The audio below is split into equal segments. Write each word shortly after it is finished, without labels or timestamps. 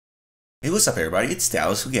Hey, what's up everybody, it's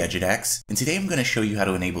Dallas with Gadget, and today I'm going to show you how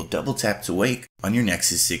to enable double tap to wake on your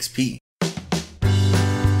Nexus 6P.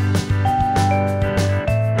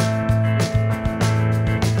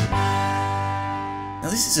 Now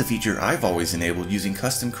this is a feature I've always enabled using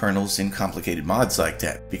custom kernels and complicated mods like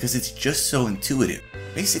that, because it's just so intuitive.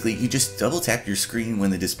 Basically, you just double tap your screen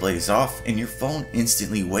when the display is off and your phone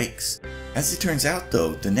instantly wakes. As it turns out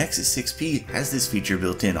though, the Nexus 6P has this feature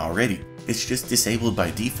built in already. It's just disabled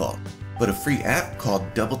by default. But a free app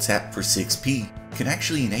called Double Tap for 6P can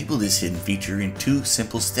actually enable this hidden feature in 2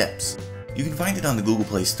 simple steps. You can find it on the Google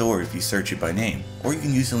Play Store if you search it by name, or you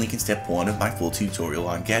can use the link in step 1 of my full tutorial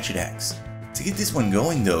on Gadget. To get this one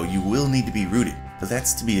going though, you will need to be rooted, but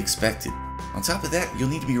that's to be expected. On top of that, you'll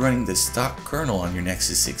need to be running the stock kernel on your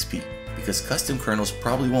Nexus 6P, because custom kernels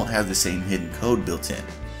probably won't have the same hidden code built in.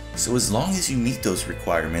 So as long as you meet those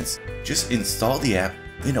requirements, just install the app,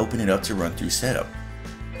 then open it up to run through setup.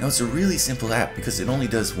 Now it's a really simple app because it only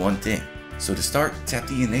does one thing. So to start, tap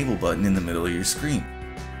the enable button in the middle of your screen.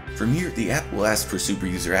 From here, the app will ask for super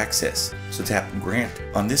user access, so tap grant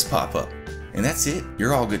on this pop-up. And that's it,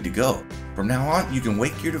 you're all good to go. From now on, you can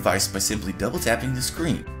wake your device by simply double tapping the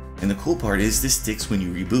screen. And the cool part is this sticks when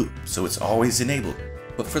you reboot, so it's always enabled.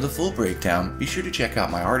 But for the full breakdown, be sure to check out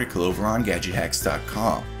my article over on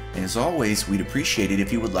gadgethacks.com. And as always, we'd appreciate it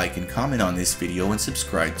if you would like and comment on this video and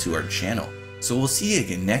subscribe to our channel. So we'll see you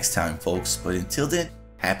again next time folks, but until then,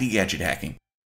 happy gadget hacking.